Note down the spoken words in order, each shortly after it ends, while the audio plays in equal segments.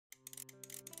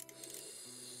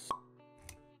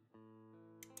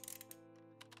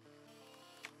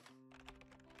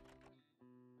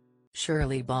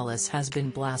Shirley Ballas has been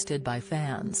blasted by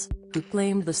fans, who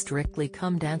claimed the Strictly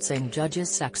Come Dancing judge is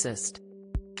sexist.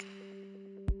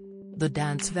 The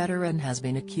dance veteran has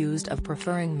been accused of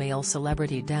preferring male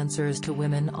celebrity dancers to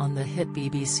women on the hit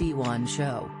BBC One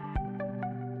show.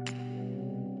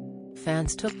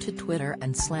 Fans took to Twitter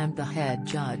and slammed the head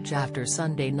judge after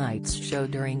Sunday night's show,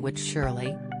 during which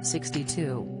Shirley,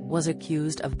 62, was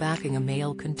accused of backing a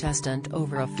male contestant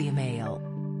over a female.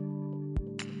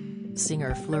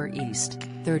 Singer Fleur East,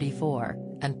 34,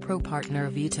 and pro-partner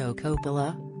Vito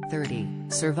Coppola, 30,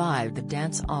 survived the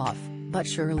dance-off, but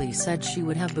Shirley said she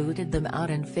would have booted them out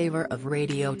in favor of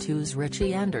Radio 2's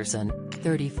Richie Anderson,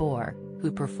 34,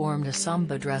 who performed a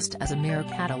samba dressed as a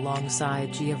meerkat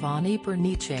alongside Giovanni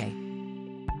Pernice.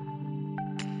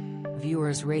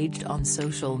 Viewers raged on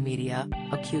social media,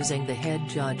 accusing the head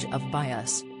judge of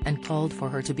bias, and called for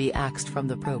her to be axed from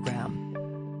the program.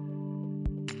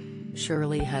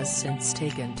 Shirley has since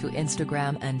taken to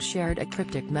Instagram and shared a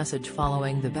cryptic message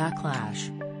following the backlash.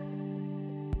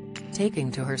 Taking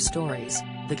to her stories,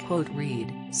 the quote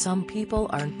read, "Some people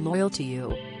aren't loyal to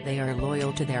you, they are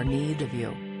loyal to their need of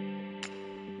you.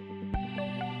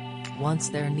 Once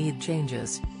their need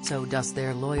changes, so does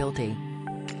their loyalty."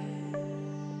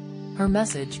 Her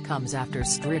message comes after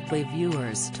Strictly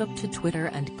viewers took to Twitter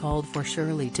and called for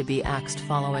Shirley to be axed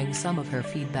following some of her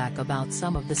feedback about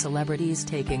some of the celebrities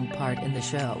taking part in the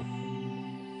show.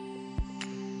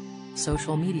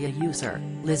 Social media user,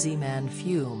 Lizzie Mann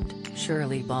fumed,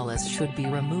 "Shirley Ballas should be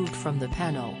removed from the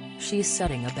panel, she's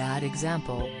setting a bad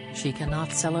example, she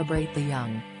cannot celebrate the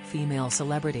young, female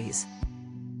celebrities.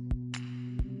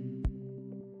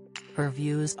 Her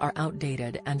views are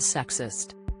outdated and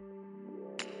sexist.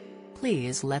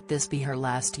 Please let this be her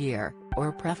last year,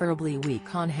 or preferably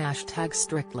week on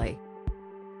 #Strictly."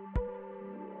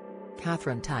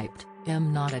 Catherine typed,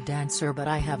 "I'm not a dancer but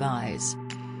I have eyes.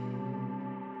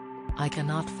 I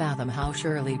cannot fathom how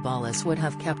Shirley Ballas would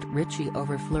have kept Richie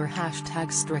over Fleur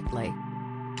 #Strictly."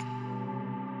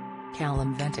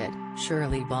 Callum vented,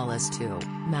 "Shirley Ballas too,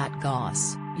 Matt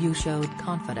Goss, you showed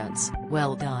confidence,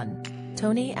 well done.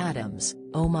 Tony Adams,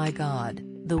 oh my god,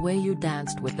 the way you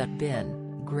danced with that bin.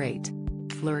 Great.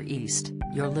 Fleur East,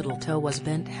 your little toe was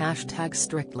bent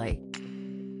 #Strictly."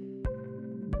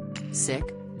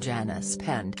 Sick, Janice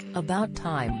penned, "About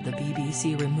time the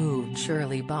BBC removed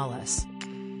Shirley Ballas.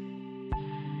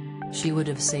 She would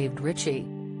have saved Richie.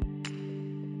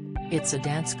 It's a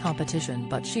dance competition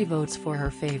but she votes for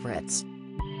her favorites."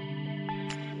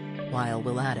 While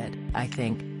Will added, "I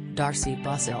think Darcy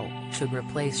Bussell should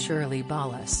replace Shirley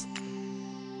Ballas."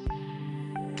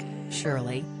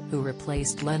 Shirley, who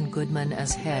replaced Len Goodman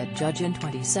as head judge in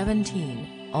 2017,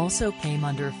 also came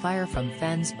under fire from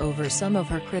fans over some of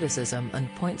her criticism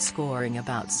and point scoring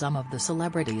about some of the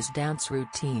celebrities' dance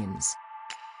routines.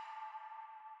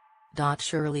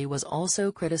 Shirley was also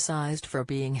criticized for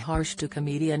being harsh to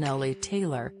comedian Ellie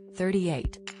Taylor,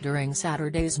 38, during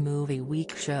Saturday's Movie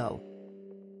Week show.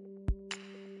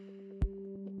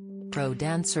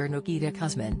 Pro-dancer Nikita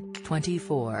Kuzmin,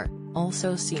 24,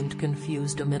 also seemed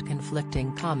confused amid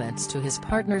conflicting comments to his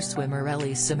partner swimmer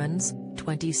Ellie Simmons,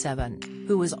 27,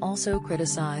 who was also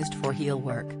criticized for heel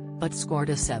work, but scored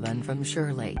a 7 from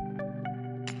Shirley.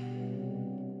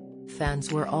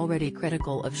 Fans were already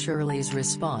critical of Shirley's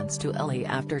response to Ellie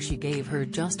after she gave her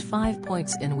just 5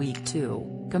 points in Week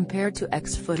 2, compared to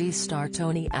ex-footy star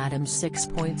Tony Adams' 6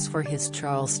 points for his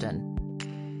Charleston.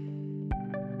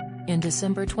 In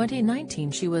December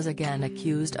 2019 she was again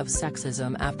accused of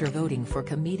sexism after voting for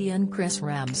comedian Chris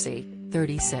Ramsey,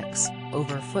 36,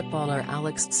 over footballer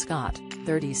Alex Scott,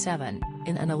 37,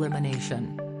 in an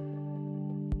elimination.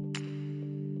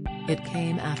 It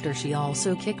came after she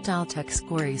also kicked out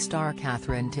ex-Corrie star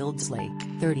Catherine Tildesley,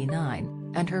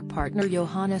 39, and her partner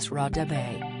Johannes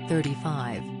Radebe,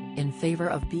 35, in favor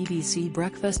of BBC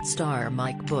Breakfast star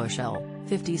Mike Bushell,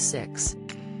 56.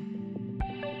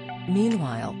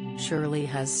 Meanwhile, Shirley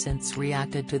has since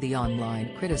reacted to the online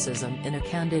criticism in a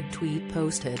candid tweet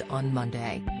posted on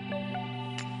Monday.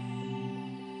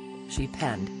 She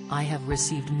penned, "I have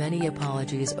received many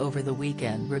apologies over the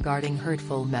weekend regarding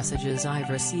hurtful messages I've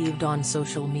received on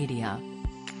social media.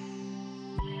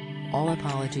 All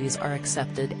apologies are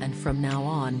accepted and from now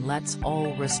on let's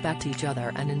all respect each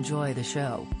other and enjoy the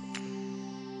show.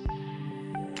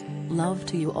 Love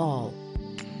to you all."